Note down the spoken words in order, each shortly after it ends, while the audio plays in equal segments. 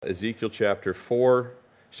Ezekiel chapter 4,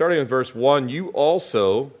 starting in verse 1. You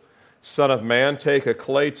also, son of man, take a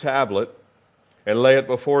clay tablet and lay it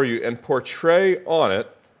before you, and portray on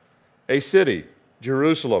it a city,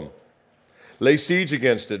 Jerusalem. Lay siege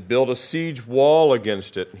against it, build a siege wall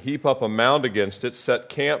against it, heap up a mound against it, set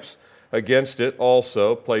camps against it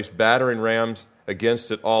also, place battering rams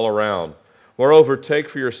against it all around. Moreover, take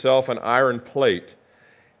for yourself an iron plate,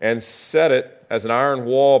 and set it as an iron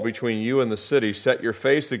wall between you and the city. Set your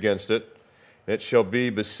face against it, and it shall be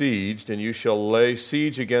besieged, and you shall lay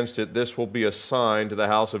siege against it. This will be a sign to the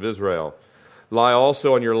house of Israel. Lie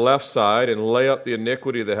also on your left side, and lay up the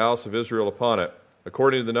iniquity of the house of Israel upon it.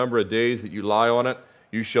 According to the number of days that you lie on it,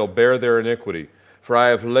 you shall bear their iniquity. For I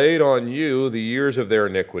have laid on you the years of their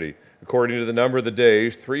iniquity. According to the number of the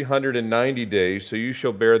days, 390 days, so you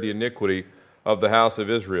shall bear the iniquity of the house of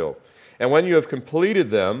Israel. And when you have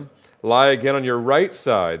completed them, lie again on your right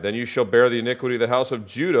side. Then you shall bear the iniquity of the house of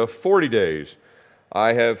Judah 40 days.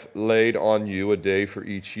 I have laid on you a day for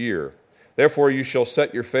each year. Therefore you shall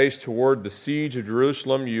set your face toward the siege of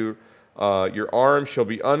Jerusalem. Your arms shall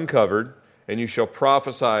be uncovered, and you shall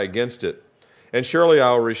prophesy against it. And surely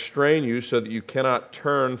I will restrain you so that you cannot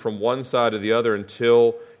turn from one side to the other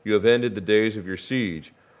until you have ended the days of your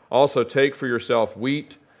siege. Also take for yourself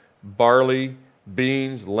wheat, barley,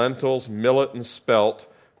 beans, lentils, millet, and spelt.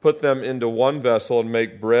 Put them into one vessel and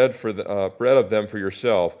make bread of them for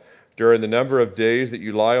yourself. During the number of days that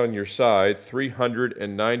you lie on your side,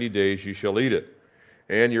 390 days you shall eat it.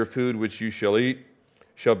 And your food which you shall eat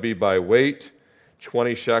shall be by weight,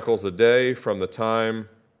 20 shekels a day. From time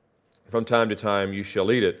to time you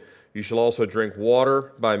shall eat it. You shall also drink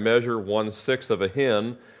water by measure, 1/6 of a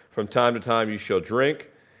hin. From time to time you shall drink,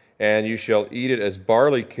 and you shall eat it as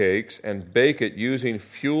barley cakes, and bake it using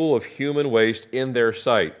fuel of human waste in their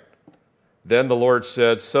sight. Then the Lord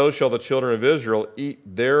said, so shall the children of Israel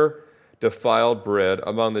eat their defiled bread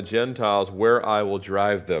among the Gentiles where I will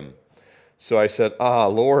drive them. So I said,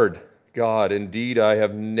 Lord God, indeed I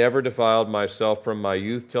have never defiled myself from my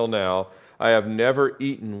youth till now. I have never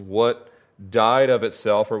eaten what died of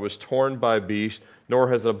itself or was torn by beasts, nor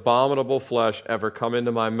has abominable flesh ever come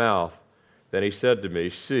into my mouth. Then he said to me,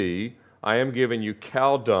 see, I am giving you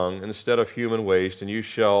cow dung instead of human waste, and you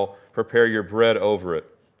shall prepare your bread over it.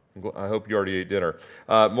 I hope you already ate dinner.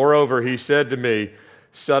 Moreover, he said to me,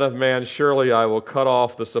 Son of man, surely I will cut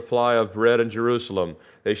off the supply of bread in Jerusalem.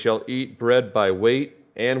 They shall eat bread by weight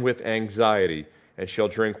and with anxiety, and shall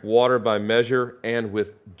drink water by measure and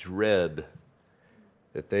with dread,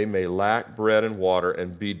 that they may lack bread and water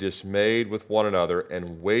and be dismayed with one another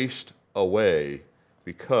and waste away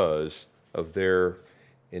because of their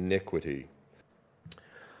iniquity.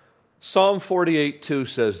 Psalm 48:2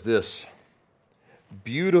 says this,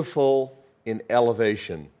 beautiful in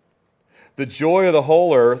elevation. The joy of the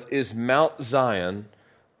whole earth is Mount Zion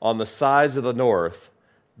on the sides of the north,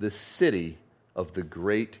 the city of the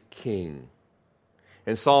great King.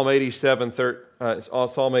 In Psalm 87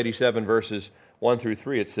 verses 1 through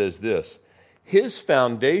 3, it says this, his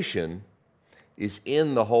foundation is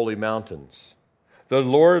in the holy mountains. The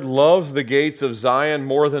Lord loves the gates of Zion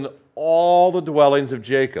more than all the dwellings of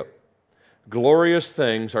Jacob. Glorious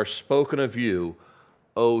things are spoken of you,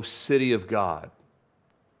 O city of God.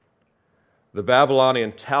 The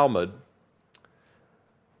Babylonian Talmud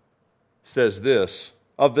says this,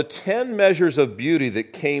 of the 10 measures of beauty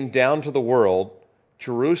that came down to the world,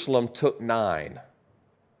 Jerusalem took 9.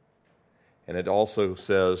 And it also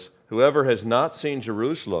says, whoever has not seen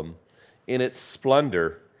Jerusalem in its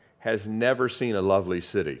splendor has never seen a lovely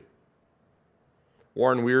city.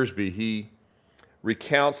 Warren Wiersbe, he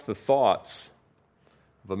recounts the thoughts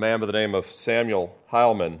of a man by the name of Samuel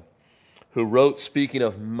Heilman, who wrote, speaking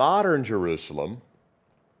of modern Jerusalem,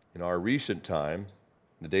 in our recent time,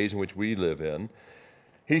 the days in which we live in,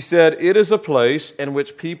 he said, it is a place in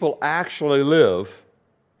which people actually live.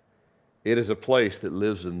 It is a place that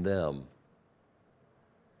lives in them.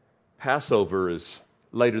 Passover is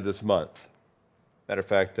later this month. Matter of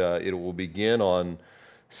fact, it will begin on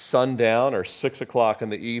sundown or 6 o'clock in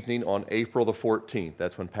the evening on April the 14th.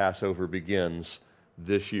 That's when Passover begins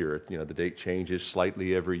this year. You know, the date changes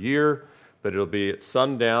slightly every year, but it'll be at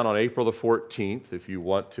sundown on April the 14th if you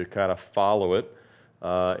want to kind of follow it.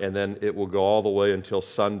 And then it will go all the way until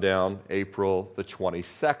sundown April the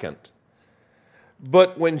 22nd.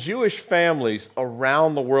 But when Jewish families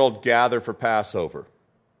around the world gather for Passover,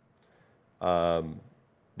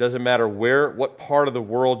 doesn't matter what part of the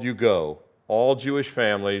world you go, all Jewish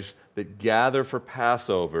families that gather for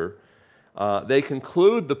Passover, they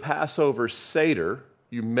conclude the Passover Seder.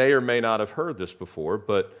 You may or may not have heard this before,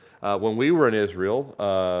 but when we were in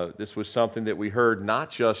Israel, this was something that we heard not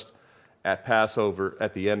just at Passover,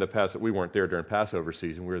 at the end of Passover. We weren't there during Passover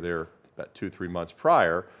season. We were there about 2-3 months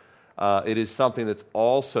prior. It is something that's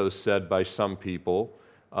also said by some people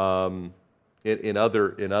in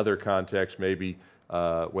other contexts, maybe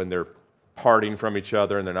when they're parting from each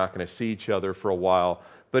other and they're not going to see each other for a while.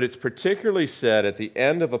 But it's particularly said at the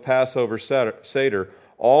end of a Passover Seder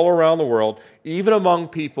all around the world, even among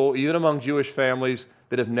people, even among Jewish families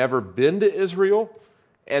that have never been to Israel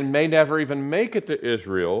and may never even make it to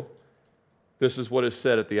Israel. This is what is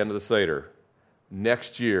said at the end of the Seder.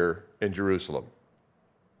 Next year in Jerusalem.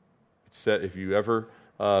 It's said if you ever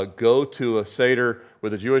go to a Seder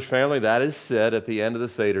with a Jewish family, that is said at the end of the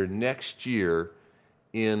Seder next year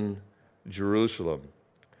in Jerusalem.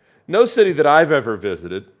 No city that I've ever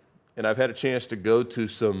visited, and I've had a chance to go to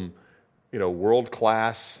some,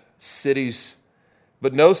 world-class cities,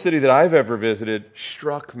 but no city that I've ever visited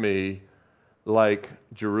struck me like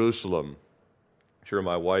Jerusalem. I'm sure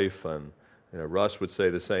my wife and Russ would say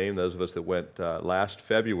the same, those of us that went last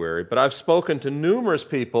February. But I've spoken to numerous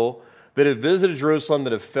people that have visited Jerusalem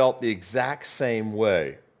that have felt the exact same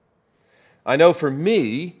way. I know for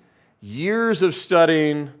me, years of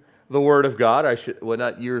studying the Word of God,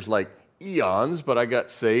 not years like eons, but I got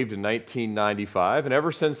saved in 1995, and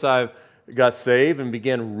ever since I got saved and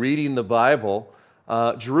began reading the Bible,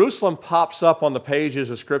 Jerusalem pops up on the pages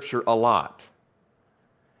of Scripture a lot.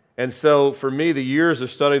 And so for me, the years of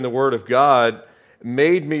studying the Word of God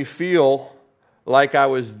made me feel like I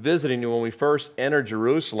was visiting when we first entered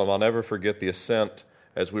Jerusalem. I'll never forget the ascent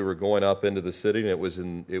as we were going up into the city,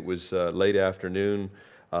 and it was late afternoon,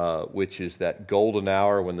 which is that golden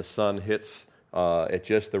hour when the sun hits at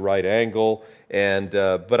just the right angle.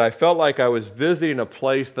 But I felt like I was visiting a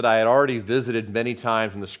place that I had already visited many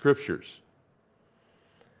times in the Scriptures.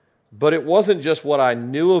 But it wasn't just what I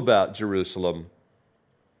knew about Jerusalem.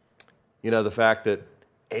 The fact that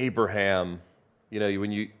Abraham,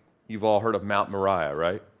 you've all heard of Mount Moriah,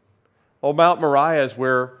 right? Well, Mount Moriah is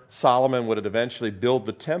where Solomon would eventually build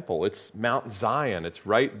the temple. It's Mount Zion. It's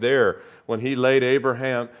right there. When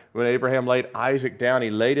Abraham laid Isaac down,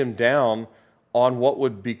 he laid him down on what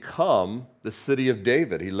would become the city of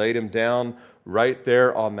David. He laid him down right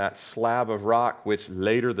there on that slab of rock, which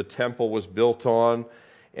later the temple was built on.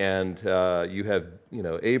 And you have,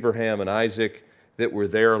 Abraham and Isaac that were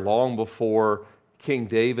there long before King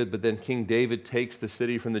David, but then King David takes the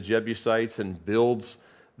city from the Jebusites and builds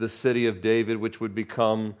the city of David, which would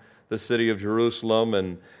become the city of Jerusalem.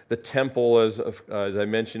 And the temple, as I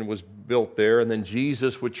mentioned, was built there. And then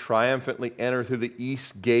Jesus would triumphantly enter through the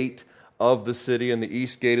east gate of the city and the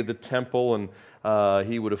east gate of the temple. And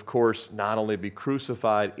he would, of course, not only be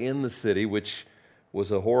crucified in the city, which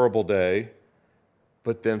was a horrible day,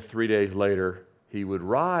 but then 3 days later, he would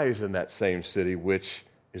rise in that same city, which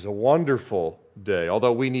is a wonderful day.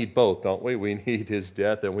 Although we need both, don't we? We need his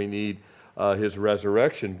death and we need his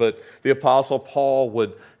resurrection. But the Apostle Paul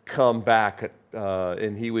would come back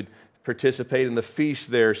and he would participate in the feast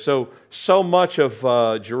there. So much of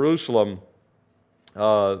Jerusalem,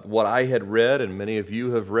 what I had read and many of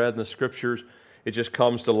you have read in the Scriptures, it just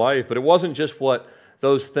comes to life. But it wasn't just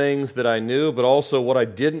those things that I knew, but also what I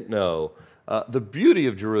didn't know. The beauty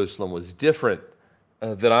of Jerusalem was different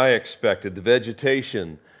than I expected. The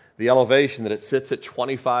vegetation, the elevation that it sits at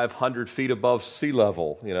 2,500 feet above sea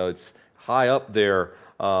level. It's high up there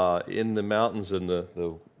in the mountains, and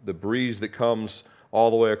the breeze that comes all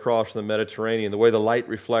the way across the Mediterranean, the way the light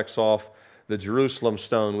reflects off the Jerusalem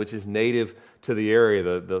stone, which is native to the area,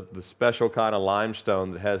 the special kind of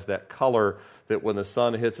limestone that has that color that when the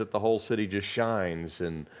sun hits it, the whole city just shines,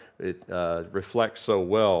 and it reflects so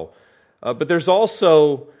well. But there's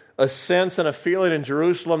also a sense and a feeling in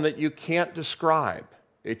Jerusalem that you can't describe.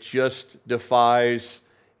 It just defies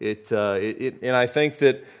it. And I think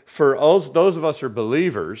that for those of us who are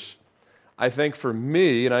believers, I think for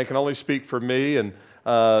me, and I can only speak for me,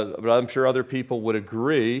 but I'm sure other people would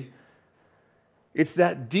agree, it's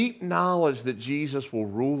that deep knowledge that Jesus will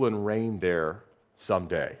rule and reign there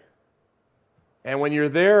someday. And when you're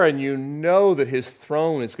there and you know that his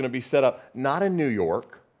throne is going to be set up not in New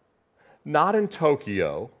York, not in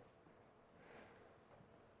Tokyo,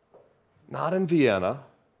 not in Vienna,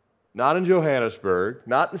 not in Johannesburg,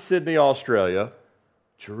 not in Sydney, Australia,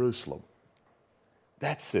 Jerusalem.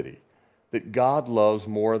 That city that God loves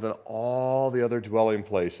more than all the other dwelling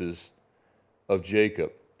places of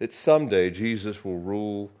Jacob. That someday Jesus will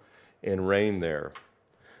rule and reign there.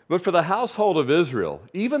 But for the household of Israel,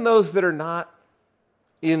 even those that are not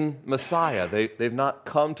in Messiah, they've not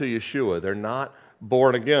come to Yeshua, they're not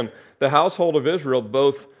born again. The household of Israel,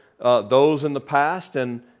 both those in the past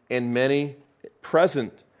and and many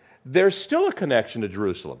present, there's still a connection to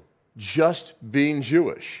Jerusalem, just being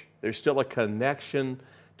Jewish. There's still a connection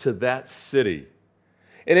to that city.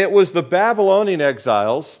 And it was the Babylonian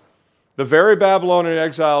exiles, the very Babylonian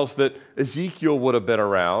exiles that Ezekiel would have been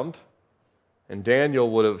around and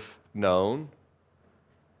Daniel would have known.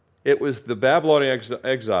 It was the Babylonian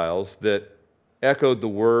exiles that echoed the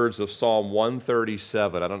words of Psalm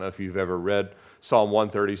 137. I don't know if you've ever read Psalm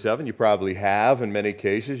 137. You probably have in many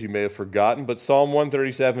cases. You may have forgotten. But Psalm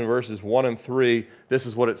 137, verses 1 and 3, this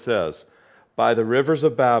is what it says. By the rivers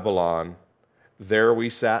of Babylon, there we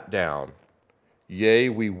sat down. Yea,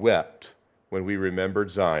 we wept when we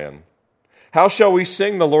remembered Zion. How shall we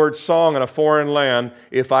sing the Lord's song in a foreign land?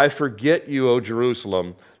 If I forget you, O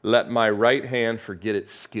Jerusalem, let my right hand forget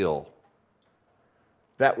its skill.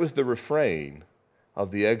 That was the refrain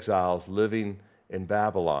of the exiles living in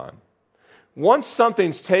Babylon. Once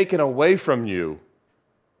something's taken away from you,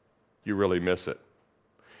 you really miss it.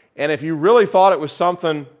 And if you really thought it was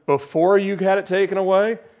something before you had it taken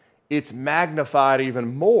away, it's magnified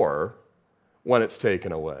even more when it's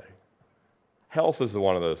taken away. Health is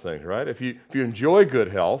one of those things, right? If you enjoy good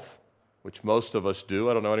health, which most of us do,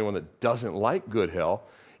 I don't know anyone that doesn't like good health,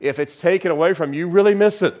 if it's taken away from you, you really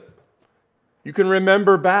miss it. You can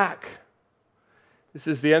remember back. This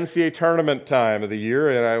is the NCAA tournament time of the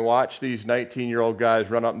year, and I watch these 19-year-old guys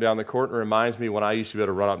run up and down the court, and it reminds me when I used to be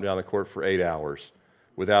able to run up and down the court for 8 hours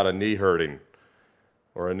without a knee hurting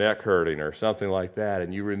or a neck hurting or something like that,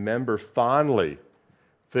 and you remember fondly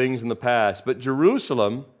things in the past. But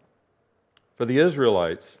Jerusalem, for the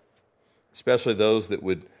Israelites, especially those that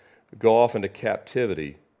would go off into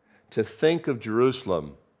captivity, to think of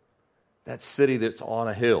Jerusalem, that city that's on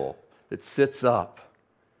a hill, that sits up,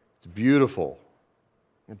 it's beautiful.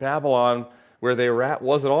 And Babylon, where they were at,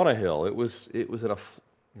 wasn't on a hill. It was in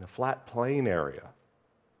a flat plain area.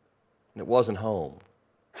 And it wasn't home.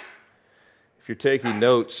 If you're taking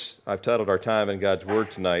notes, I've titled our time in God's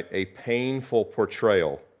Word tonight, A Painful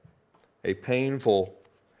Portrayal. A painful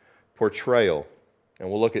portrayal. And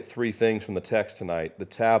we'll look at three things from the text tonight: the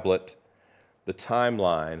tablet, the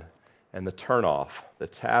timeline, and the turnoff. The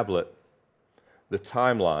tablet, the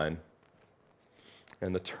timeline,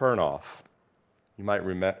 and the turnoff.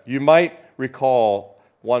 You might recall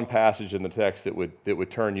one passage in the text that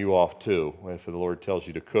would turn you off too, if the Lord tells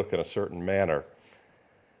you to cook in a certain manner.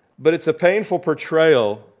 But it's a painful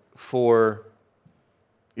portrayal for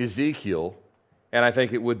Ezekiel, and I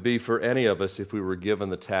think it would be for any of us if we were given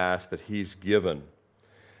the task that he's given.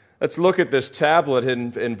 Let's look at this tablet.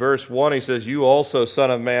 In verse 1, he says, You also,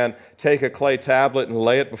 son of man, take a clay tablet and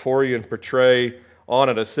lay it before you and portray on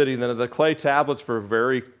it a city. Then the clay tablets were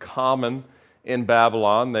very common in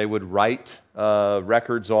Babylon. They would write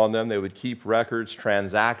records on them. They would keep records,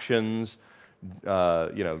 transactions,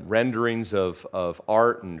 renderings of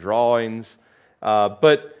art and drawings.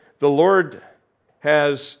 But the Lord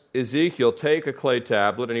has Ezekiel take a clay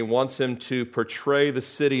tablet, and he wants him to portray the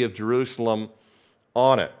city of Jerusalem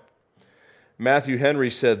on it. Matthew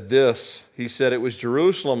Henry said this. He said, It was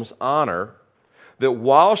Jerusalem's honor that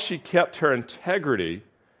while she kept her integrity,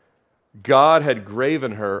 God had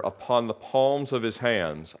graven her upon the palms of his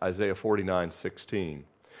hands, Isaiah 49:16.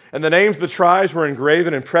 And the names of the tribes were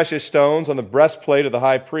engraven in precious stones on the breastplate of the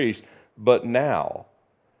high priest. But now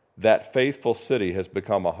that faithful city has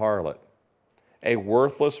become a harlot. A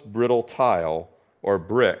worthless, brittle tile or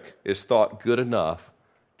brick is thought good enough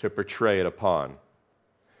to portray it upon.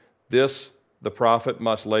 This the prophet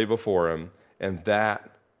must lay before him, and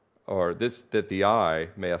that the eye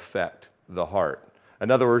may affect the heart.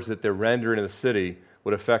 In other words, that the rendering of the city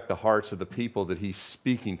would affect the hearts of the people that he's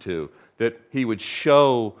speaking to, that he would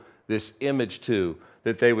show this image to,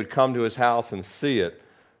 that they would come to his house and see it.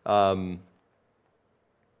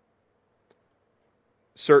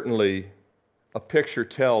 Certainly, a picture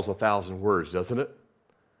tells 1,000 words, doesn't it?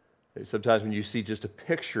 Sometimes when you see just a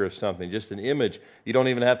picture of something, just an image, you don't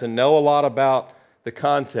even have to know a lot about the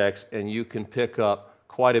context, and you can pick up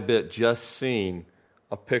quite a bit just seeing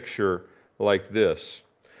a picture like this.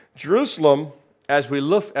 Jerusalem, as we've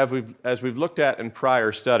looked at in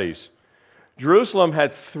prior studies, Jerusalem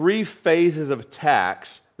had three phases of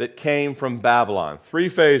attacks that came from Babylon. Three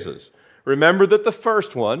phases. Remember that the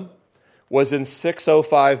first one was in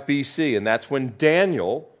 605 BC, and that's when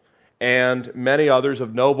Daniel and many others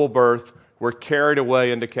of noble birth were carried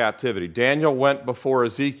away into captivity. Daniel went before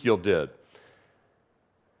Ezekiel did.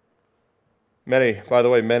 Many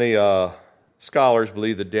scholars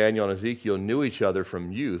believe that Daniel and Ezekiel knew each other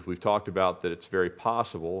from youth. We've talked about that it's very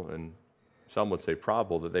possible, and some would say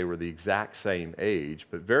probable, that they were the exact same age,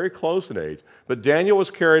 but very close in age. But Daniel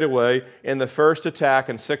was carried away in the first attack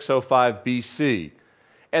in 605 BC.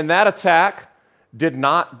 And that attack did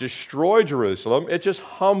not destroy Jerusalem. It just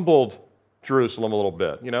humbled Jerusalem a little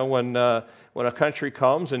bit. You know, when a country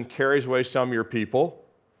comes and carries away some of your people,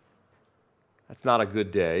 that's not a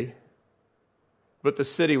good day. But the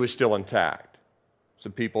city was still intact.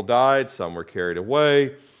 Some people died, some were carried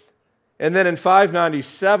away. And then in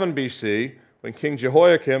 597 BC, when King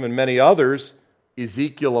Jehoiakim and many others,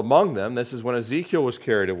 Ezekiel among them, this is when Ezekiel was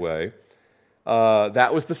carried away,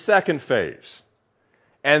 that was the second phase.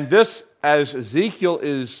 And this, as Ezekiel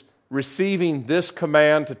is receiving this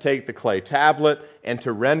command to take the clay tablet and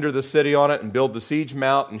to render the city on it and build the siege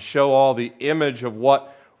mount and show all the image of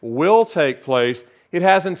what will take place, it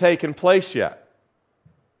hasn't taken place yet.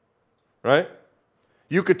 Right?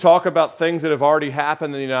 You could talk about things that have already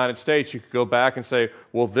happened in the United States. You could go back and say,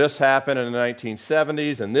 well, this happened in the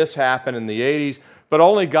 1970s and this happened in the 80s, but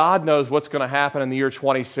only God knows what's going to happen in the year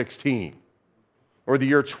 2016 or the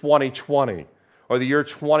year 2020 or the year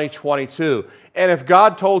 2022. And if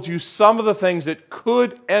God told you some of the things that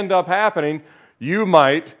could end up happening, you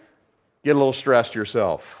might get a little stressed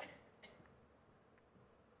yourself.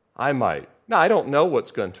 I might. Now, I don't know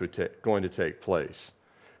what's going to take place,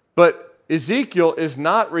 but Ezekiel is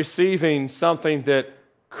not receiving something that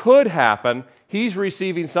could happen. He's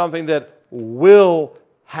receiving something that will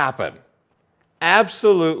happen.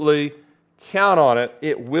 Absolutely count on it.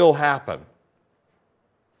 It will happen.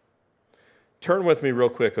 Turn with me real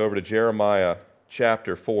quick over to Jeremiah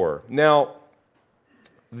chapter 4. Now,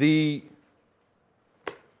 the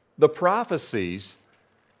prophecies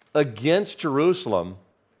against Jerusalem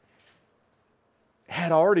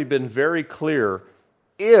had already been very clear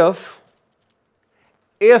if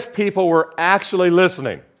people were actually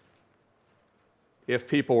listening. If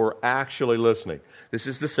people were actually listening. This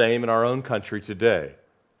is the same in our own country today.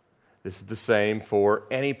 This is the same for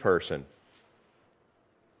any person.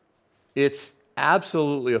 It's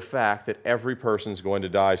absolutely a fact that every person's going to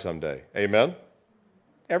die someday. Amen?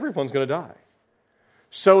 Everyone's going to die.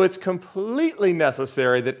 So it's completely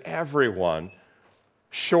necessary that everyone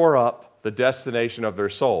shore up the destination of their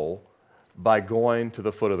soul by going to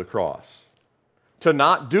the foot of the cross. To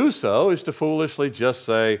not do so is to foolishly just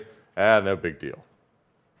say, no big deal.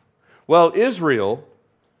 Well, Israel,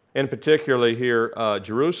 and particularly here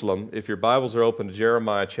Jerusalem, if your Bibles are open to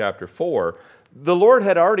Jeremiah chapter 4, the Lord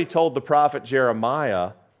had already told the prophet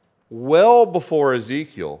Jeremiah well before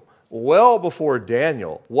Ezekiel, well before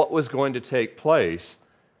Daniel, what was going to take place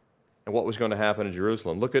and what was going to happen in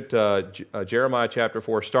Jerusalem. Look at Jeremiah chapter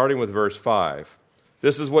 4, starting with verse 5.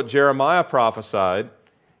 This is what Jeremiah prophesied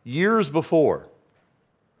years before.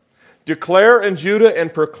 Declare in Judah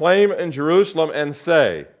and proclaim in Jerusalem and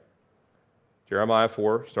say, Jeremiah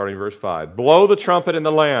 4, starting verse 5, blow the trumpet in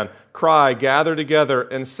the land, cry, gather together,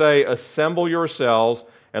 and say, assemble yourselves,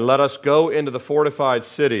 and let us go into the fortified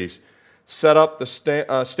cities. Set up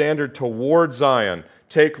the standard toward Zion.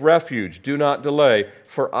 Take refuge, do not delay,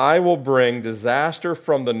 for I will bring disaster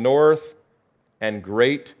from the north and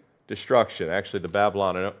great destruction. Actually, the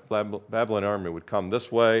Babylon army would come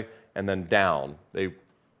this way and then down.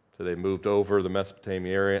 So they moved over the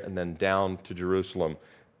Mesopotamia area and then down to Jerusalem.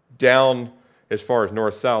 Down as far as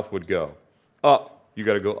north-south would go. Up, you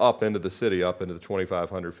got to go up into the city, up into the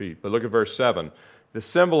 2,500 feet. But look at verse 7. The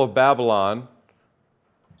symbol of Babylon,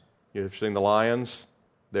 you've seen the lions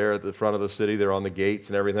there at the front of the city, they're on the gates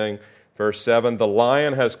and everything. Verse 7, the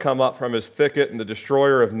lion has come up from his thicket, and the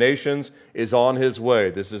destroyer of nations is on his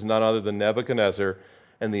way. This is none other than Nebuchadnezzar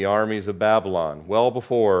and the armies of Babylon. Well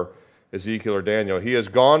before Ezekiel or Daniel. He has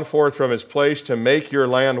gone forth from his place to make your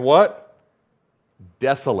land what?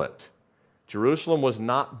 Desolate. Jerusalem was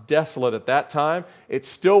not desolate at that time. It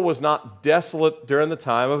still was not desolate during the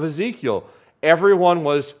time of Ezekiel. Everyone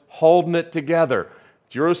was holding it together.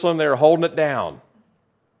 Jerusalem, they were holding it down.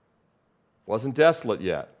 Wasn't desolate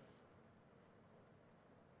yet.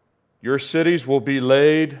 Your cities will be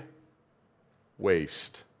laid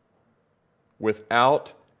waste,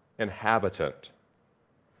 without inhabitant.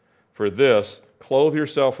 For this, clothe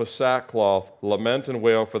yourself with sackcloth, lament and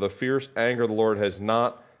wail, for the fierce anger of the Lord has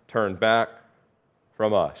not turned back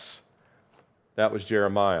from us. That was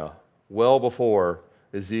Jeremiah, well before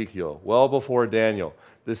Ezekiel, well before Daniel.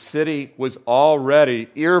 The city was already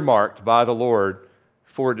earmarked by the Lord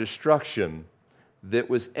for destruction that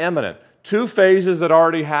was imminent. Two phases that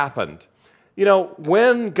already happened. You know,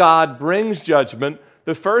 when God brings judgment,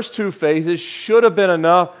 the first two phases should have been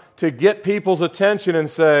enough to get people's attention and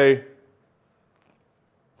say,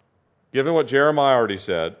 given what Jeremiah already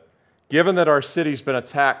said, given that our city's been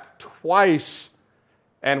attacked twice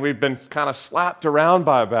and we've been kind of slapped around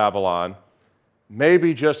by Babylon,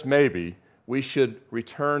 maybe, just maybe, we should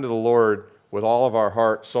return to the Lord with all of our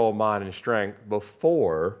heart, soul, mind, and strength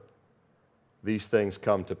before these things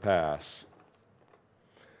come to pass.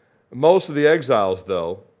 Most of the exiles,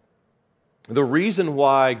 though, the reason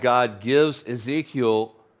why God gives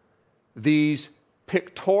Ezekiel these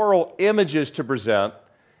pictorial images to present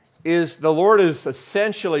is the Lord is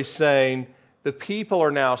essentially saying the people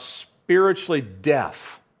are now spiritually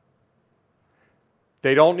deaf.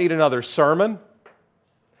 They don't need another sermon.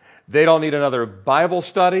 They don't need another Bible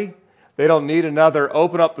study. They don't need another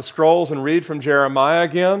open up the scrolls and read from Jeremiah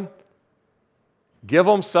again. Give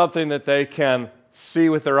them something that they can see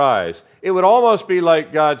with their eyes. It would almost be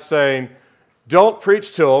like God saying, don't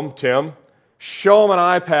preach to them, Tim. Show them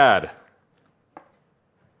an iPad,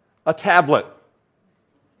 a tablet,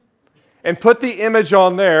 and put the image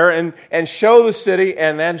on there and show the city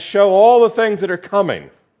and then show all the things that are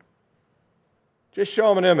coming. Just show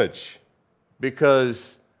them an image,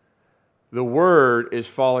 because the word is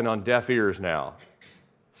falling on deaf ears now.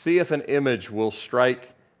 See if an image will strike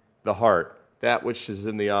the heart. That which is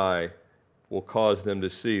in the eye will cause them to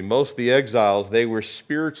see. Most of the exiles, they were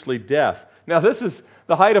spiritually deaf. Now, this is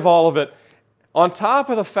the height of all of it. On top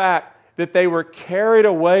of the fact that they were carried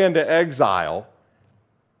away into exile,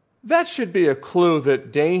 that should be a clue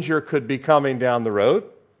that danger could be coming down the road.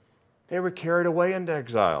 They were carried away into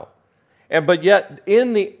exile. But yet,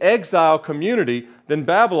 in the exile community, in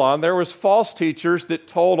Babylon, there was false teachers that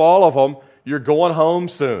told all of them, you're going home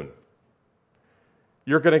soon.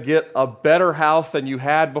 You're going to get a better house than you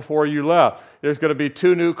had before you left. There's going to be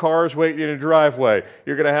 2 new cars waiting in a driveway.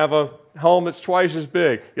 You're going to have a home that's twice as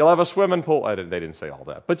big. You'll have a swimming pool. They didn't say all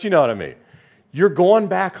that, but you know what I mean. You're going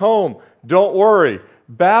back home. Don't worry.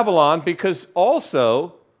 Babylon, because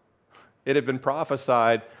also it had been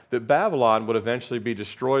prophesied that Babylon would eventually be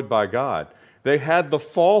destroyed by God. They had the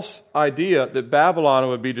false idea that Babylon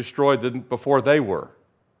would be destroyed before they were.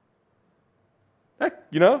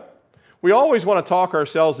 Heck, we always want to talk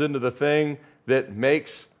ourselves into the thing that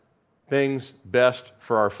makes things best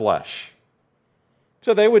for our flesh.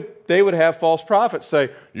 So they would have false prophets say,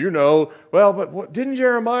 but didn't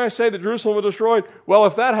Jeremiah say that Jerusalem was destroyed? Well,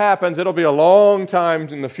 if that happens, it'll be a long time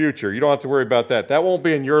in the future. You don't have to worry about that. That won't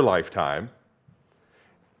be in your lifetime.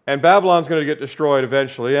 And Babylon's going to get destroyed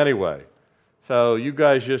eventually anyway. So you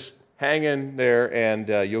guys just hang in there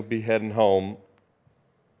and you'll be heading home.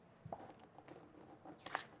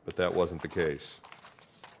 But that wasn't the case.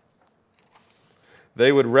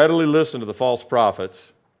 They would readily listen to the false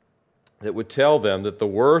prophets that would tell them that the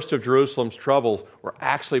worst of Jerusalem's troubles were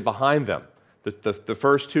actually behind them. The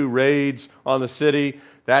first 2 raids on the city,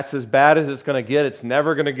 that's as bad as it's going to get. It's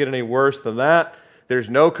never going to get any worse than that. There's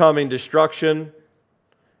no coming destruction.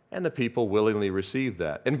 And the people willingly received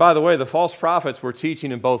that. And by the way, the false prophets were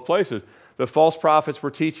teaching in both places. The false prophets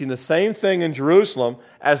were teaching the same thing in Jerusalem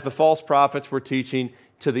as the false prophets were teaching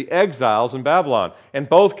to the exiles in Babylon. In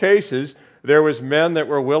both cases, there was men that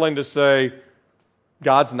were willing to say,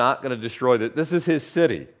 God's not going to destroy this. This is his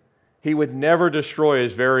city. He would never destroy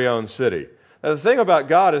his very own city. Now, the thing about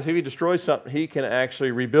God is if he destroys something, he can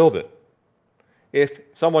actually rebuild it. If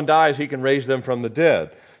someone dies, he can raise them from the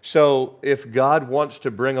dead. So if God wants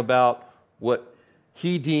to bring about what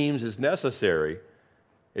he deems is necessary,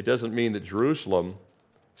 it doesn't mean that Jerusalem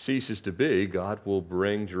ceases to be. God will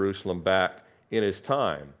bring Jerusalem back in his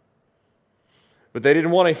time. But they didn't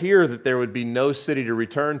want to hear that there would be no city to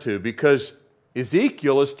return to, because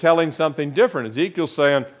Ezekiel is telling something different. Ezekiel's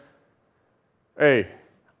saying, hey,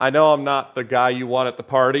 I know I'm not the guy you want at the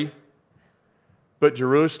party, but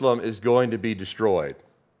Jerusalem is going to be destroyed.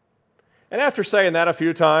 And after saying that a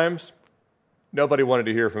few times, nobody wanted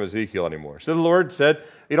to hear from Ezekiel anymore. So the Lord said,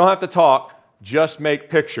 you don't have to talk, just make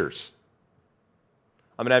pictures.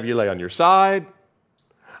 I'm going to have you lay on your side.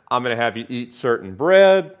 I'm going to have you eat certain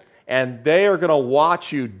bread. And they are going to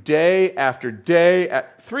watch you day after day.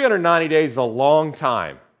 390 days is a long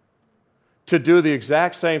time to do the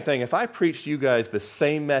exact same thing. If I preached you guys the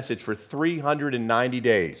same message for 390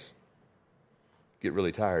 days, get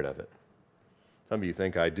really tired of it. Some of you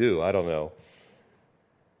think I do. I don't know.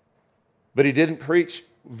 But he didn't preach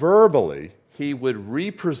verbally. He would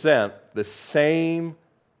represent the same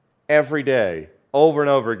every day, over and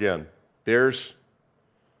over again. There's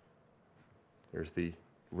the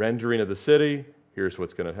rendering of the city. Here's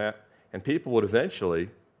what's going to happen. And people would eventually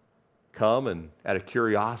come and out of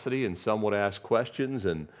curiosity, and some would ask questions,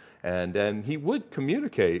 and he would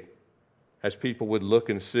communicate as people would look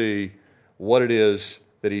and see what it is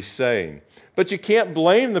that he's saying. But you can't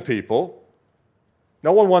blame the people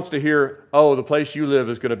No one wants to hear, oh, the place you live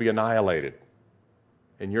is going to be annihilated,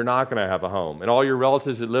 and you're not going to have a home, and all your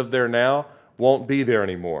relatives that live there now won't be there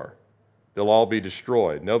anymore. They'll all be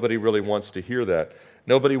destroyed. Nobody really wants to hear that.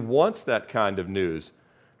 Nobody wants that kind of news.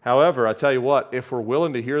 However, I tell you what, if we're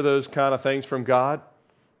willing to hear those kind of things from God,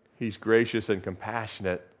 He's gracious and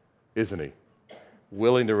compassionate, isn't He?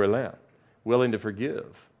 Willing to relent, willing to forgive.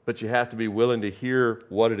 But you have to be willing to hear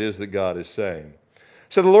what it is that God is saying.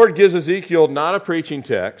 So the Lord gives Ezekiel not a preaching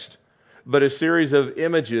text, but a series of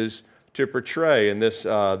images to portray. And this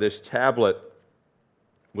tablet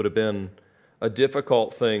would have been a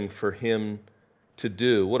difficult thing for him to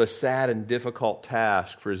do. What a sad and difficult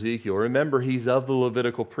task for Ezekiel. Remember, he's of the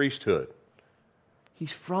Levitical priesthood.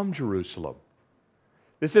 He's from Jerusalem.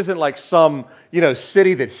 This isn't like some,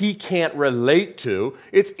 city that he can't relate to.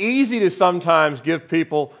 It's easy to sometimes give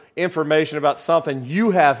people information about something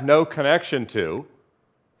you have no connection to.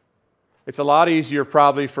 It's a lot easier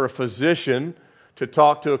probably for a physician to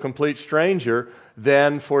talk to a complete stranger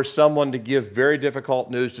than for someone to give very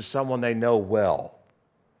difficult news to someone they know well.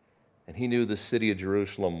 And he knew the city of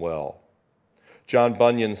Jerusalem well. John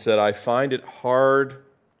Bunyan said, "I find it hard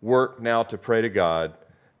work now to pray to God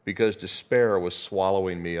because despair was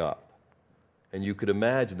swallowing me up." And you could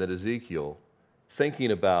imagine that Ezekiel,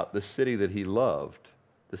 thinking about the city that he loved,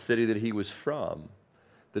 the city that he was from,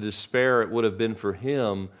 the despair it would have been for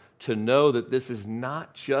him to know that this is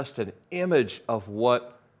not just an image of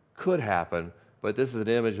what could happen, but this is an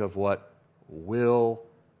image of what will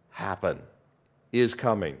happen, is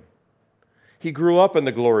coming. He grew up in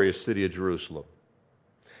the glorious city of Jerusalem.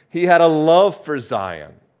 He had a love for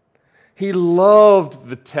Zion. He loved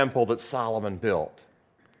the temple that Solomon built.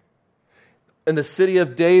 And the city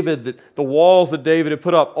of David, the walls that David had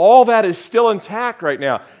put up, all that is still intact right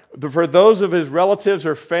now. For those of his relatives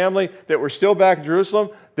or family that were still back in Jerusalem,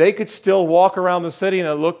 they could still walk around the city and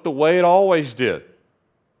it looked the way it always did.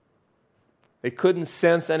 They couldn't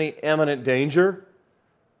sense any imminent danger.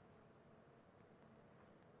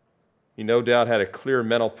 He no doubt had a clear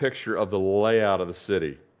mental picture of the layout of the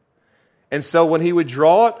city. And so when he would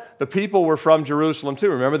draw it, the people were from Jerusalem too.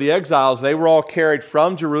 Remember, the exiles, they were all carried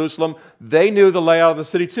from Jerusalem. They knew the layout of the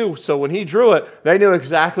city too. So when he drew it, they knew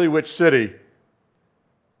exactly which city.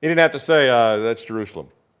 He didn't have to say, that's Jerusalem.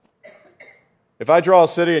 If I draw a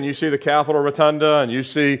city and you see the Capitol Rotunda and you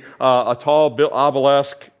see a tall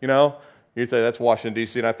obelisk, you'd say that's Washington,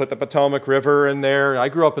 D.C. And I put the Potomac River in there. I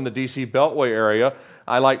grew up in the D.C. Beltway area.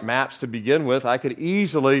 I like maps to begin with. I could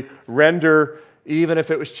easily render, even if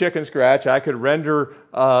it was chicken scratch, I could render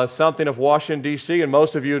something of Washington, D.C. And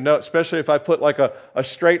most of you know, especially if I put like a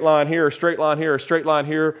straight line here, a straight line here, a straight line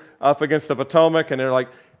here up against the Potomac, and they're like,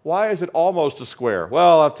 why is it almost a square?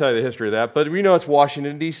 Well, I'll tell you the history of that, but we know it's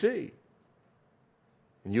Washington, D.C.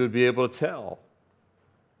 And you would be able to tell.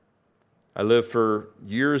 I lived for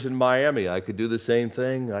years in Miami. I could do the same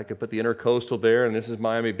thing. I could put the Intercoastal there, and this is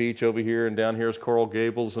Miami Beach over here, and down here is Coral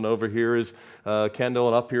Gables, and over here is Kendall,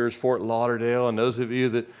 and up here is Fort Lauderdale. And those of you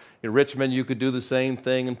that in Richmond, you could do the same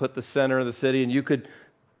thing and put the center of the city, and you could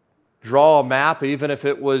draw a map, even if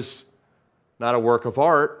it was not a work of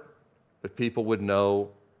art, but people would know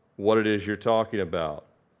what it is you're talking about.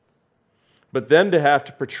 But then to have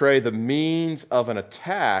to portray the means of an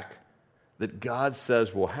attack that God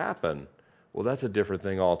says will happen, well, that's a different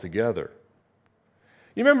thing altogether.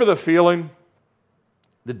 You remember the feeling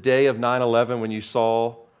the day of 9/11 when you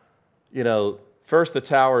saw, first the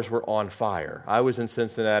towers were on fire. I was in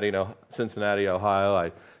Cincinnati, Ohio.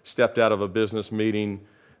 I stepped out of a business meeting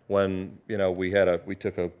when, we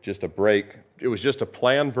took just a break. It was just a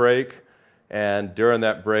planned break. And during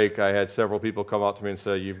that break, I had several people come up to me and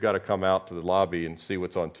say, "You've got to come out to the lobby and see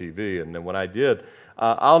what's on TV." And then when I did,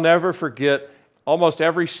 I'll never forget almost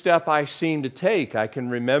every step I seemed to take. I can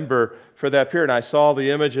remember for that period. I saw the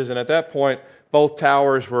images, and at that point, both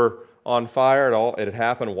towers were on fire. It had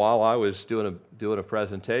happened while I was doing a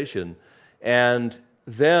presentation. And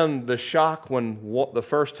then the shock when the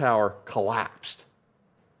first tower collapsed.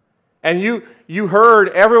 And you heard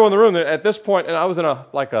everyone in the room. At this point, and I was in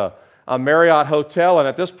a Marriott hotel, and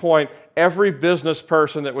at this point, every business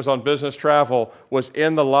person that was on business travel was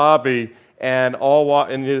in the lobby, and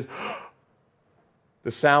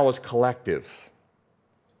the sound was collective.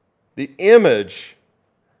 The image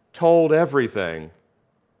told everything.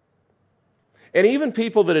 And even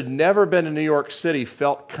people that had never been to New York City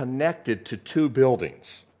felt connected to two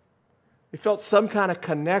buildings. They felt some kind of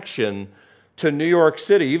connection to New York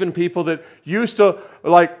City. Even people that used to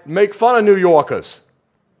make fun of New Yorkers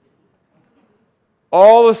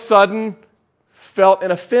all of a sudden felt an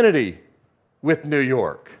affinity with New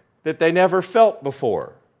York that they never felt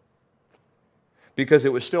before. because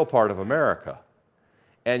it was still part of America.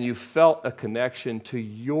 And you felt a connection to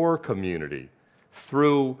your community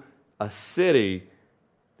through a city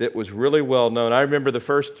that was really well known. I remember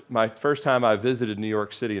my first time I visited New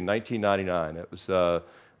York City in 1999.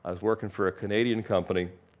 I was working for a Canadian company.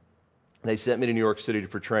 They sent me to New York City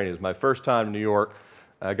for training. It was my first time in New York.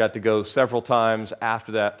 I got to go several times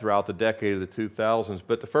after that throughout the decade of the 2000s.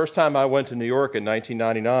 But the first time I went to New York in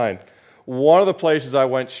 1999, one of the places I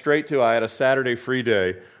went straight to, I had a Saturday free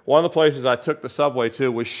day, one of the places I took the subway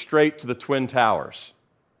to was straight to the Twin Towers.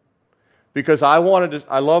 Because I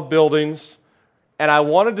love buildings, and I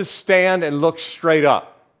wanted to stand and look straight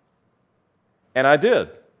up. And I did.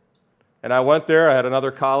 And I went there, I had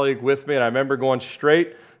another colleague with me, and I remember going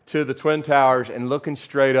straight to the Twin Towers and looking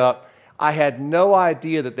straight up. I had no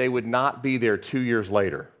idea that they would not be there 2 years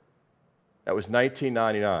later. That was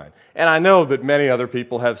 1999. And I know that many other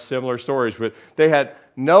people have similar stories, but they had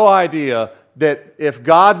no idea that if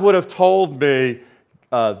God would have told me,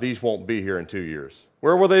 these won't be here in 2 years,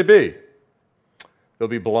 where will they be? They'll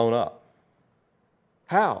be blown up.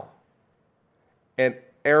 How? An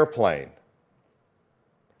airplane.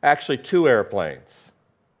 Actually, 2 airplanes.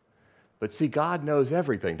 But see, God knows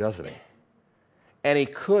everything, doesn't He? And He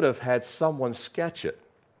could have had someone sketch it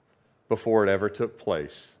before it ever took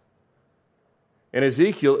place. And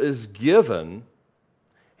Ezekiel is given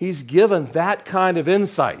that kind of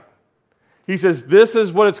insight. He says, this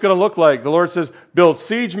is what it's going to look like. The Lord says, build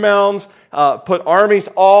siege mounds, put armies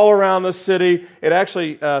all around the city. It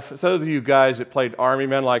actually, for those of you guys that played army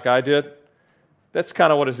men like I did, that's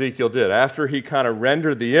kind of what Ezekiel did. After he kind of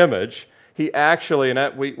rendered the image, he actually,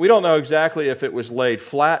 and we don't know exactly if it was laid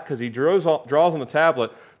flat because he draws on the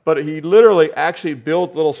tablet, but he literally actually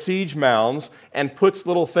built little siege mounds and puts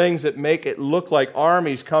little things that make it look like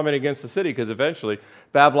armies coming against the city, because eventually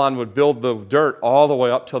Babylon would build the dirt all the way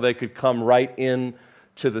up till they could come right in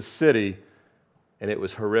to the city, and it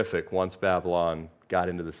was horrific once Babylon got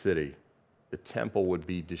into the city. The temple would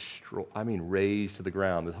be destroyed, razed to the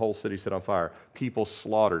ground. The whole city set on fire. People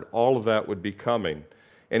slaughtered. All of that would be coming.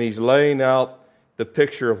 And he's laying out the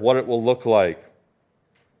picture of what it will look like.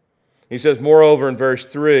 He says, moreover, in verse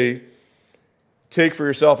 3, take for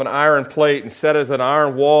yourself an iron plate and set it as an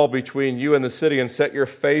iron wall between you and the city and set your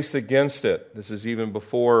face against it. This is even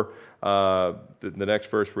before the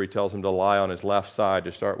next verse where he tells him to lie on his left side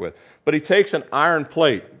to start with. But he takes an iron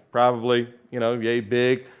plate, probably, yay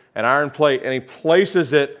big, an iron plate, and he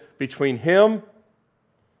places it between him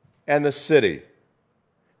and the city.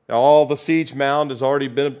 Now, all the siege mound has already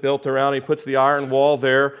been built around. He puts the iron wall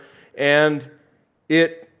there, and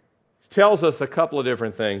it tells us a couple of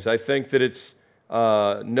different things. I think that it's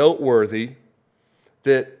noteworthy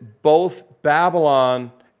that both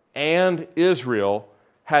Babylon and Israel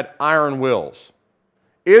had iron wills.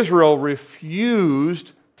 Israel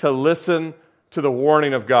refused to listen to the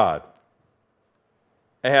warning of God.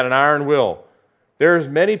 They had an iron will. There's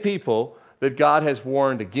many people that God has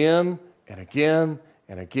warned again and again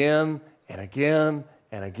and again and again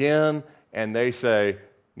and again, and they say,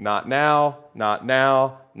 not now, not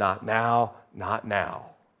now, not now, not now.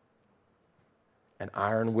 An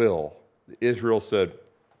iron will. Israel said,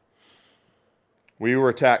 we were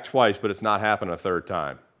attacked twice, but it's not happening a third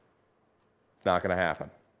time. It's not going to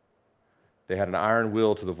happen. They had an iron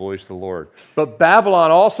will to the voice of the Lord. But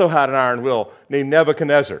Babylon also had an iron will named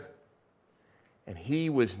Nebuchadnezzar. And he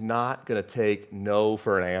was not going to take no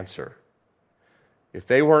for an answer. If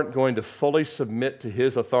they weren't going to fully submit to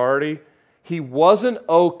his authority, he wasn't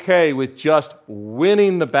okay with just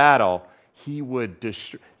winning the battle. He would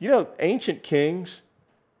destroy. Ancient kings,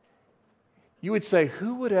 you would say,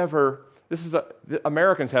 who would ever,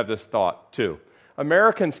 Americans have this thought too.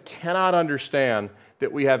 Americans cannot understand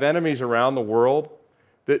that we have enemies around the world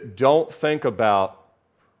that don't think about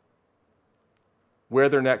where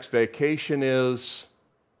their next vacation is,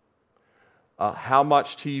 how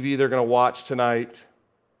much TV they're going to watch tonight,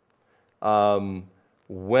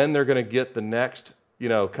 when they're going to get the next,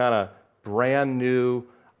 kind of brand new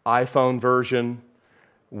iPhone version,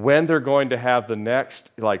 when they're going to have the next,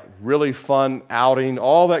 really fun outing,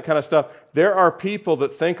 all that kind of stuff. There are people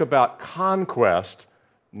that think about conquest,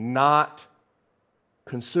 not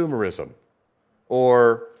consumerism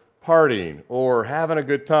or partying or having a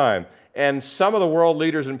good time. And some of the world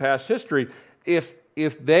leaders in past history, if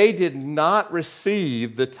they did not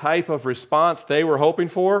receive the type of response they were hoping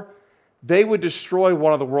for, they would destroy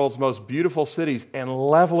one of the world's most beautiful cities and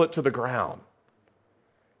level it to the ground.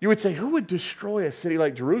 You would say, who would destroy a city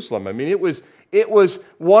like Jerusalem? It was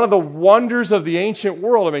one of the wonders of the ancient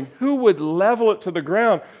world. Who would level it to the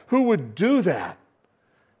ground? Who would do that?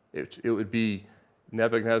 It would be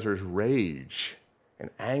Nebuchadnezzar's rage and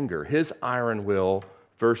anger, his iron will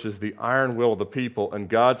versus the iron will of the people. And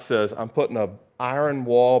God says, I'm putting an iron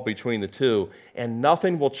wall between the two, and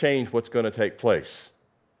nothing will change what's going to take place.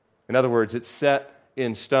 In other words, it's set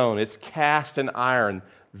in stone. It's cast in iron.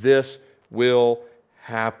 This will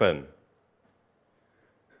happen.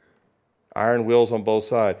 Iron wills on both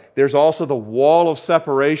sides. There's also the wall of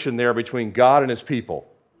separation there between God and his people.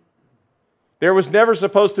 There was never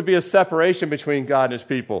supposed to be a separation between God and his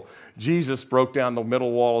people. Jesus broke down the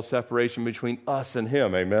middle wall of separation between us and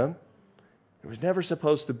him. Amen? There was never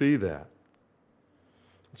supposed to be that.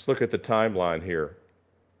 Let's look at the timeline here.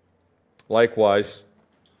 Likewise,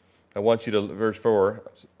 I want you to, verse 4,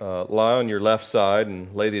 lie on your left side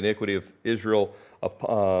and lay the iniquity of Israel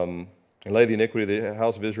and lay the iniquity of the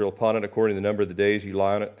house of Israel upon it according to the number of the days you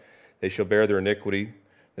lie on it. They shall bear their iniquity.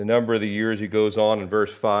 The number of the years, he goes on in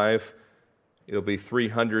verse 5, it'll be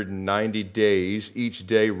 390 days, each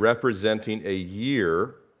day representing a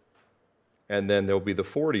year, and then there'll be the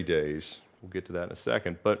 40 days. We'll get to that in a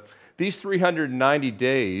second. But these 390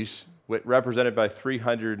 days, represented by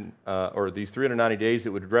 300, or these 390 days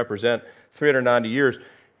that would represent 390 years,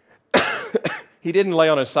 he didn't lay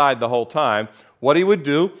on his side the whole time. What he would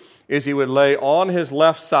do is he would lay on his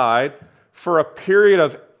left side for a period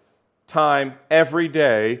of time every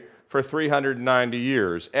day for 390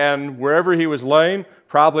 years. And wherever he was laying,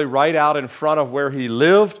 probably right out in front of where he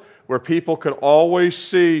lived, where people could always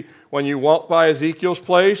see when you walked by Ezekiel's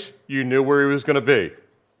place, you knew where he was going to be.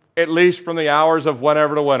 At least from the hours of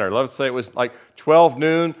whenever to whenever. Let's say it was like 12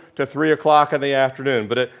 noon to 3 o'clock in the afternoon.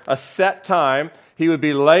 But at a set time, he would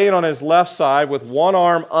be laying on his left side with one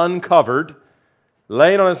arm uncovered,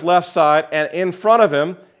 laying on his left side, and in front of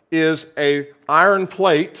him is an iron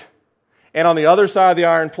plate, and on the other side of the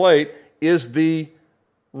iron plate is the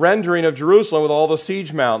rendering of Jerusalem with all the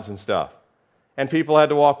siege mounts and stuff. And people had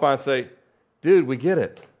to walk by and say, dude, we get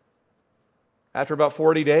it. After about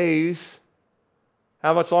 40 days,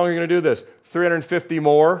 how much longer are you going to do this? 350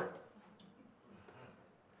 more?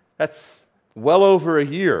 That's well over a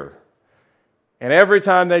year. And every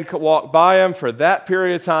time they'd walk by him for that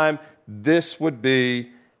period of time, this would be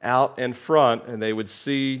out in front, and they would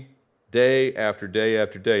see day after day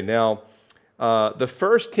after day. Now, the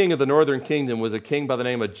first king of the northern kingdom was a king by the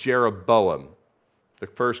name of Jeroboam. The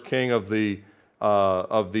first king of the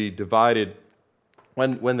divided.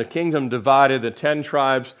 When the kingdom divided, the 10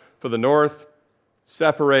 tribes for the north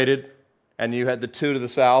separated, and you had the 2 to the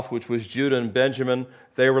south, which was Judah and Benjamin.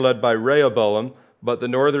 They were led by Rehoboam, but the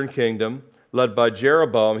northern kingdom, led by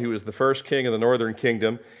Jeroboam, he was the first king of the northern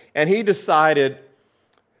kingdom, and he decided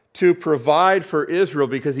to provide for Israel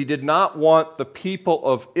because he did not want the people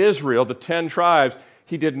of Israel, the 10 tribes,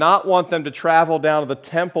 he did not want them to travel down to the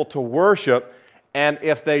temple to worship, and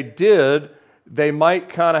if they did, they might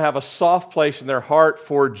kind of have a soft place in their heart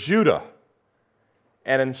for Judah.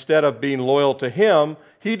 And instead of being loyal to him,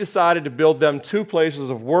 he decided to build them 2 places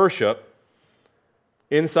of worship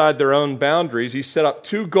inside their own boundaries. He set up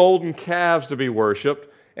 2 golden calves to be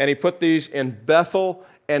worshipped, and he put these in Bethel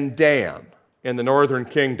and Dan in the northern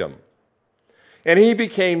kingdom. And he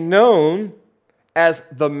became known as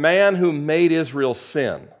the man who made Israel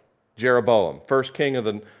sin, Jeroboam, first king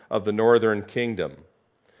of the northern kingdom.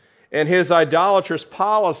 And his idolatrous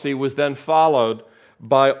policy was then followed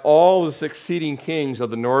by all the succeeding kings of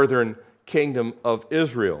the northern kingdom of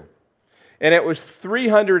Israel. And it was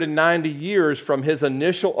 390 years from his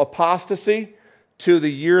initial apostasy to the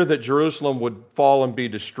year that Jerusalem would fall and be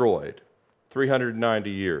destroyed. 390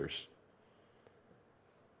 years.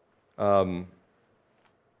 And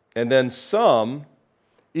then some,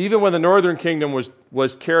 even when the northern kingdom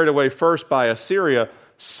was carried away first by Assyria,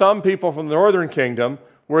 some people from the northern kingdom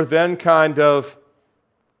were then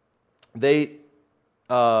they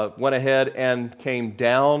went ahead and came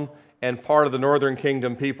down, and part of the northern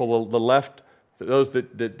kingdom people, the left, those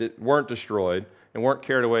that weren't destroyed and weren't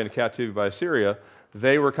carried away into captivity by Assyria,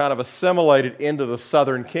 they were kind of assimilated into the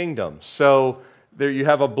southern kingdom. So there you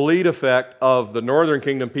have a bleed effect of the northern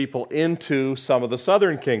kingdom people into some of the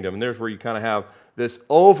southern kingdom. And there's where you kind of have this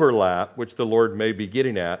overlap, which the Lord may be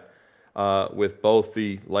getting at with both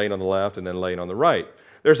the laying on the left and then laying on the right.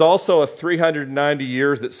 There's also a 390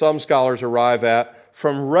 years that some scholars arrive at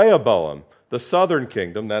from Rehoboam, the southern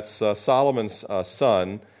kingdom. That's Solomon's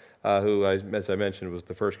son, who, as I mentioned, was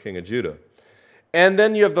the first king of Judah. And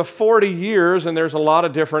then you have the 40 years, and there's a lot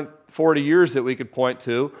of different 40 years that we could point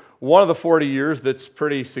to. One of the 40 years that's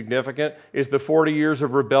pretty significant is the 40 years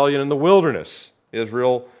of rebellion in the wilderness.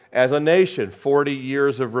 Israel as a nation. 40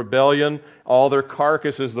 years of rebellion. All their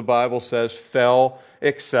carcasses, the Bible says, fell,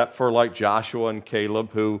 except for like Joshua and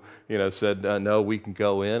Caleb, who said, no, we can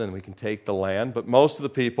go in and we can take the land. But most of the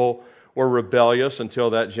people were rebellious until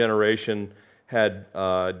that generation had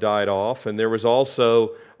died off. And there was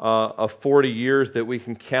also a 40 years that we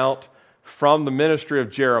can count from the ministry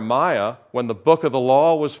of Jeremiah. When the book of the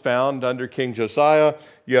law was found under King Josiah,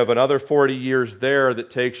 you have another 40 years there that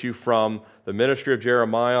takes you from the ministry of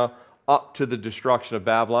Jeremiah up to the destruction of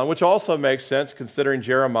Babylon, which also makes sense considering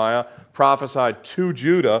Jeremiah prophesied to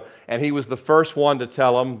Judah, and he was the first one to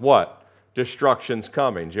tell them what? Destruction's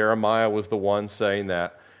coming. Jeremiah was the one saying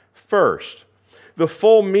that first. The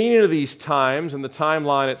full meaning of these times and the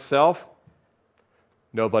timeline itself,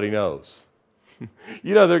 nobody knows.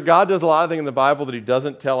 God does a lot of things in the Bible that He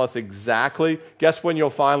doesn't tell us exactly. Guess when you'll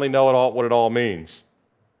finally know what it all means?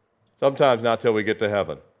 Sometimes not till we get to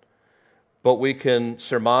heaven. But we can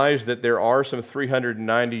surmise that there are some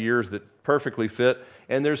 390 years that perfectly fit,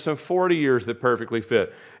 and there's some 40 years that perfectly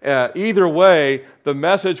fit. Either way, the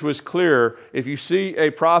message was clear. If you see a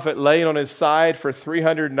prophet laying on his side for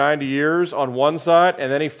 390 years on one side,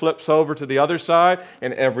 and then he flips over to the other side,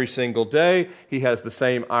 and every single day he has the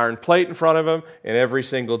same iron plate in front of him, and every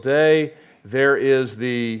single day there is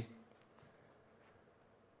the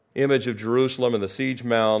image of Jerusalem and the siege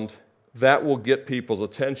mound, that will get people's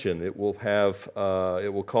attention. It will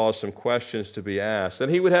cause some questions to be asked.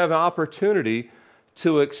 And he would have an opportunity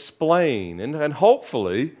to explain. And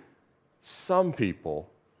hopefully, some people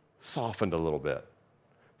softened a little bit.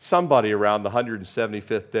 Somebody around the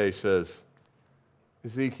 175th day says,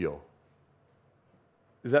 Ezekiel,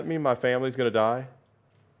 does that mean my family's going to die?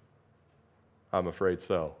 I'm afraid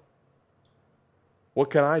so. What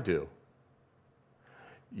can I do?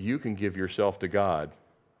 You can give yourself to God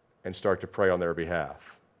and start to pray on their behalf.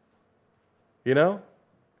 See,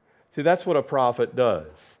 that's what a prophet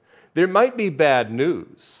does. There might be bad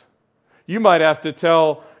news. You might have to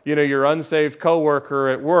tell, your unsaved coworker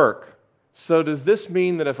at work, so does this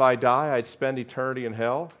mean that if I die, I'd spend eternity in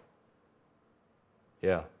hell?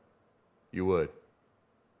 Yeah, you would.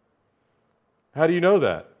 How do you know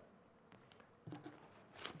that?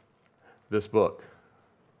 This book.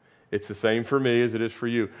 It's the same for me as it is for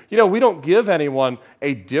you. We don't give anyone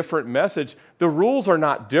a different message. The rules are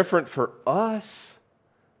not different for us.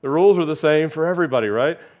 The rules are the same for everybody,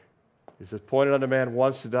 right? It's appointed unto man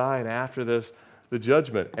once to die, and after this, the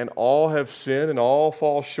judgment. And all have sinned, and all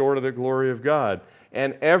fall short of the glory of God.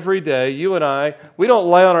 And every day, you and I, we don't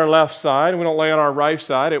lay on our left side, and we don't lay on our right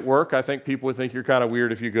side at work. I think people would think you're kind of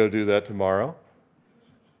weird if you go do that tomorrow.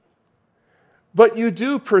 But you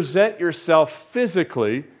do present yourself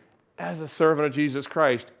physically as a servant of Jesus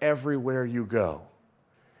Christ everywhere you go.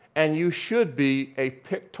 And you should be a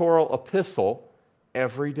pictorial epistle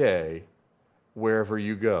every day wherever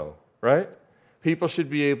you go, right? People should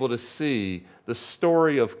be able to see the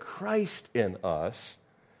story of Christ in us.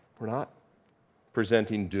 We're not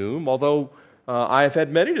presenting doom, although I have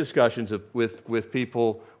had many discussions with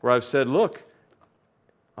people where I've said, look,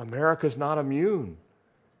 America's not immune.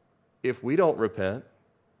 If we don't repent,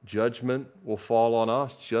 judgment will fall on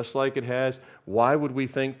us just like it has. Why would we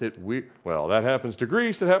think that that happens to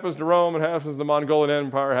Greece, it happens to Rome, it happens to the Mongolian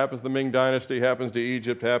Empire, it happens to the Ming Dynasty, it happens to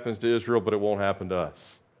Egypt, it happens to Israel, but it won't happen to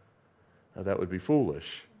us. Now, that would be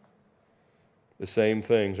foolish. The same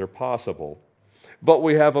things are possible. But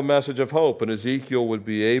we have a message of hope, and Ezekiel would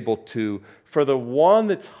be able to, for the one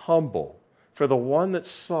that's humble, for the one that's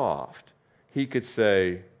soft, he could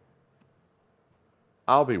say,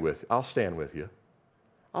 I'll be with you, I'll stand with you.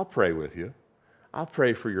 I'll pray with you. I'll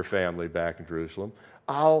pray for your family back in Jerusalem.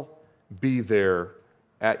 I'll be there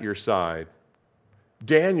at your side.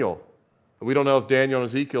 Daniel, we don't know if Daniel and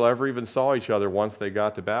Ezekiel ever even saw each other once they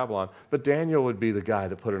got to Babylon, but Daniel would be the guy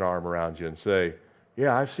that put an arm around you and say,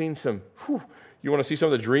 yeah, I've seen some, you want to see some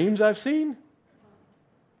of the dreams I've seen?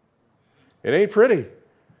 It ain't pretty.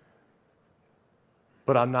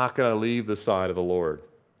 But I'm not going to leave the side of the Lord.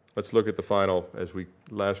 Let's look at the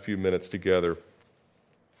last few minutes together.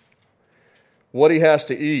 What he has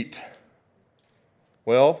to eat.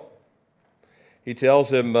 Well, he tells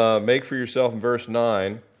him, make for yourself in verse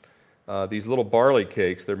 9, these little barley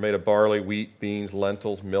cakes. They're made of barley, wheat, beans,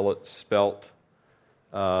 lentils, millet, spelt.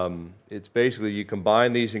 It's basically you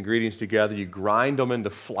combine these ingredients together, you grind them into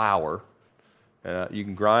flour. You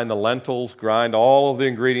can grind the lentils, grind all of the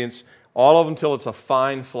ingredients, all of them until it's a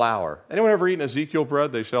fine flour. Anyone ever eaten Ezekiel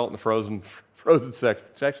bread? They sell it in the frozen section.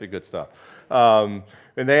 It's actually good stuff.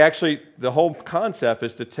 And the whole concept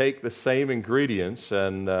is to take the same ingredients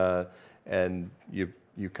and and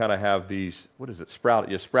you kind of have these, what is it,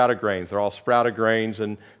 sprouted grains. They're all sprouted grains,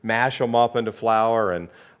 and mash them up into flour, and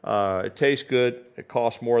it tastes good. It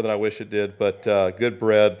costs more than I wish it did, but good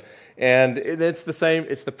bread. And it's the same,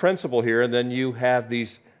 it's the principle here. And then you have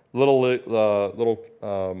these little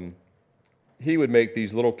he would make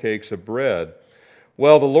these little cakes of bread.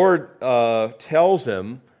 Well, the Lord tells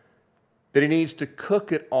him that he needs to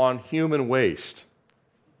cook it on human waste.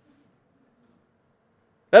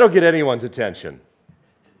 That'll get anyone's attention.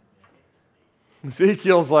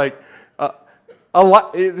 Ezekiel's like,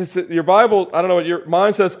 your Bible, I don't know what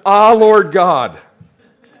mine says, Lord God.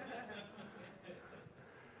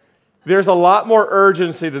 There's a lot more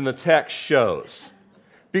urgency than the text shows,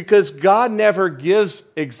 because God never gives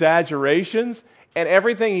exaggerations, and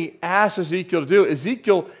everything he asks Ezekiel to do,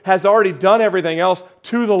 Ezekiel has already done everything else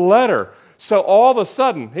to the letter. So all of a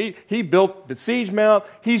sudden, he built the siege mount,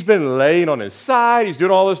 he's been laying on his side, he's doing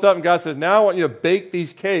all this stuff, and God says, now I want you to bake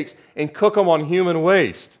these cakes and cook them on human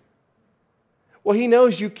waste. Well, he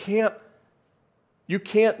knows you can't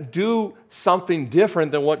do something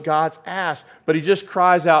different than what God's asked, but he just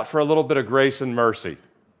cries out for a little bit of grace and mercy.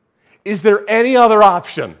 Is there any other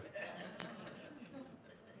option?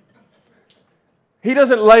 He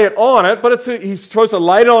doesn't lay it on it, but he's supposed to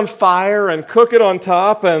light it on fire and cook it on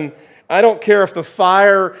top, and I don't care if the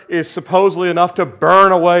fire is supposedly enough to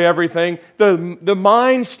burn away everything. The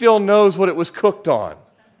mind still knows what it was cooked on,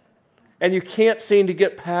 and you can't seem to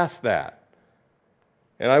get past that.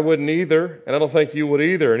 And I wouldn't either, and I don't think you would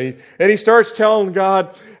either. And he starts telling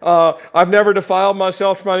God, I've never defiled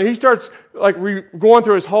myself. He starts going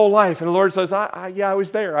through his whole life, and the Lord says, I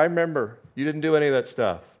was there. I remember. You didn't do any of that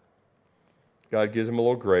stuff. God gives him a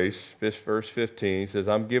little grace. Verse 15, he says,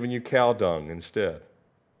 I'm giving you cow dung instead.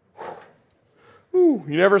 Whew.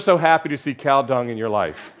 You're never so happy to see cow dung in your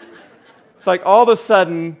life. It's like all of a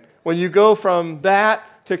sudden, when you go from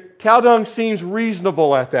that to cow dung seems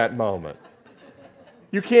reasonable at that moment.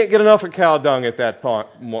 You can't get enough of cow dung at that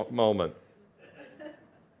moment.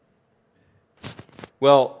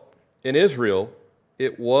 Well, in Israel,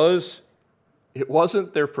 it wasn't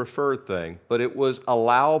their preferred thing, but it was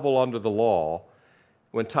allowable under the law.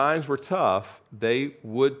 When times were tough, they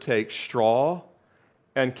would take straw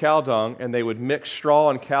and cow dung, and they would mix straw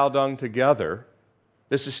and cow dung together.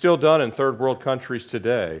 This is still done in third world countries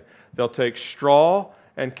today. They'll take straw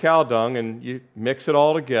and cow dung, and you mix it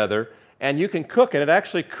all together, and you can cook it. It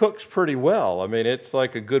actually cooks pretty well. I mean, it's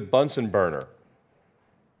like a good Bunsen burner,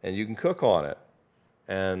 and you can cook on it.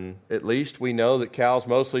 And at least we know that cows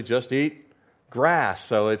mostly just eat grass,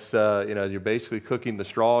 so it's you're basically cooking the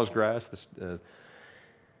straw as grass.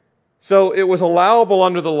 So it was allowable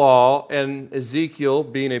under the law, and Ezekiel,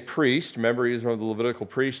 being a priest, remember he's from the Levitical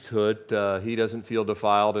priesthood, he doesn't feel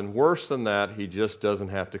defiled, and worse than that, he just doesn't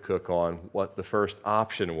have to cook on what the first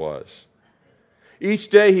option was. Each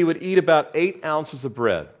day he would eat about 8 ounces of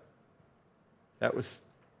bread. That was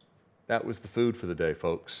the food for the day,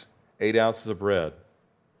 folks. 8 ounces of bread.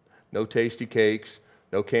 No tasty cakes,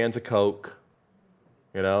 no cans of Coke,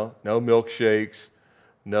 no milkshakes,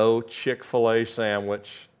 no Chick-fil-A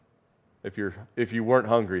sandwich. If you weren't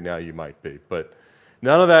hungry now, you might be. But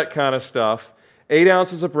none of that kind of stuff. 8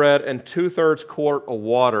 ounces of bread and 2/3 quart of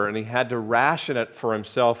water, and he had to ration it for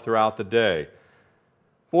himself throughout the day.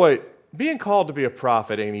 Boy, being called to be a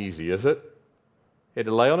prophet ain't easy, is it? He had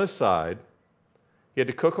to lay on his side. He had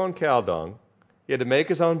to cook on cow dung. He had to make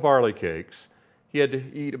his own barley cakes. He had to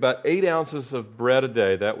eat about 8 ounces of bread a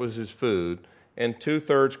day. That was his food. And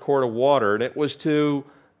 2/3 quart of water. And it was to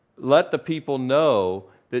let the people know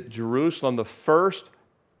that Jerusalem, the first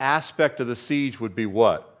aspect of the siege would be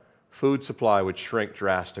what? Food supply would shrink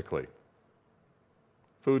drastically.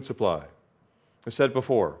 Food supply. I said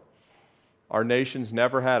before, our nation's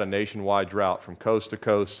never had a nationwide drought from coast to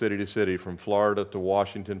coast, city to city, from Florida to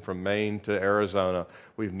Washington, from Maine to Arizona.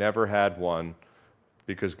 We've never had one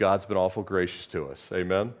because God's been awful gracious to us.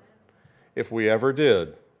 Amen? If we ever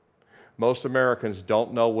did, most Americans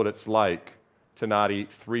don't know what it's like to not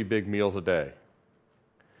eat 3 big meals a day.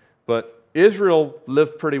 But Israel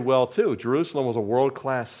lived pretty well too. Jerusalem was a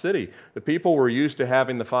world-class city. The people were used to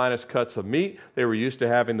having the finest cuts of meat. They were used to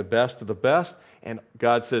having the best of the best. And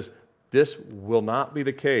God says, this will not be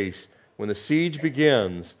the case. When the siege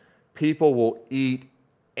begins, people will eat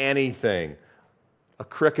anything. A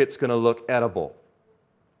cricket's going to look edible.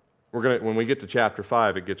 When we get to chapter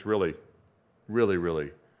 5, it gets really, really,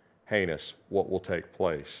 really heinous what will take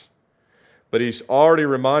place. But he's already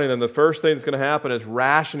reminding them the first thing that's going to happen is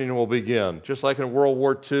rationing will begin. Just like in World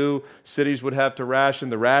War II, cities would have to ration.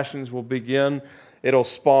 The rations will begin. It'll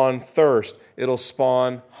spawn thirst. It'll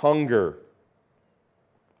spawn hunger.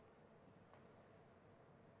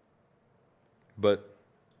 But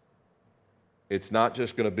it's not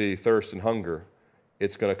just going to be thirst and hunger.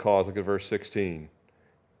 It's going to cause, look at verse 16,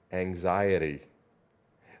 anxiety.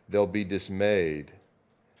 They'll be dismayed.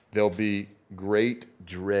 There'll be great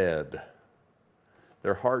dread.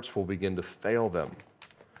 Their hearts will begin to fail them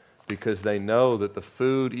because they know that the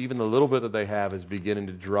food, even the little bit that they have, is beginning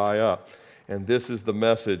to dry up. And this is the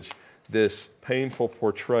message, this painful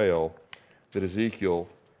portrayal that Ezekiel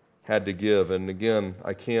had to give. And again,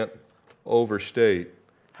 I can't overstate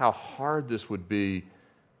how hard this would be.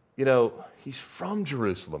 You know, he's from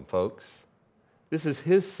Jerusalem, folks. This is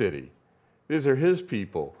his city. These are his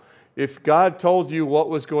people. If God told you what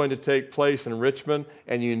was going to take place in Richmond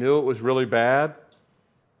and you knew it was really bad,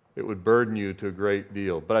 it would burden you to a great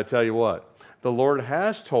deal. But I tell you what, the Lord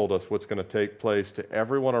has told us what's going to take place to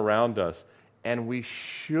everyone around us, and we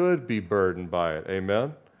should be burdened by it.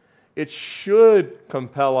 Amen? It should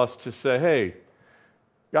compel us to say, hey,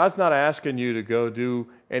 God's not asking you to go do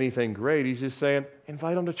anything great. He's just saying,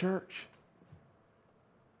 invite them to church.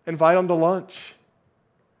 Invite them to lunch.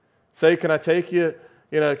 Say, can I take you,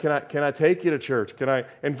 can I take you to church? Can I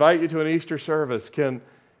invite you to an Easter service? Can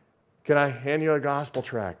I hand you a gospel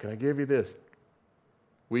tract? Can I give you this?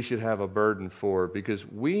 We should have a burden for it because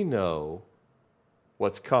we know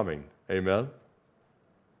what's coming. Amen?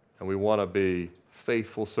 And we want to be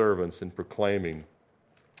faithful servants in proclaiming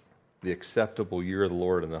the acceptable year of the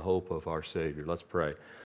Lord and the hope of our Savior. Let's pray.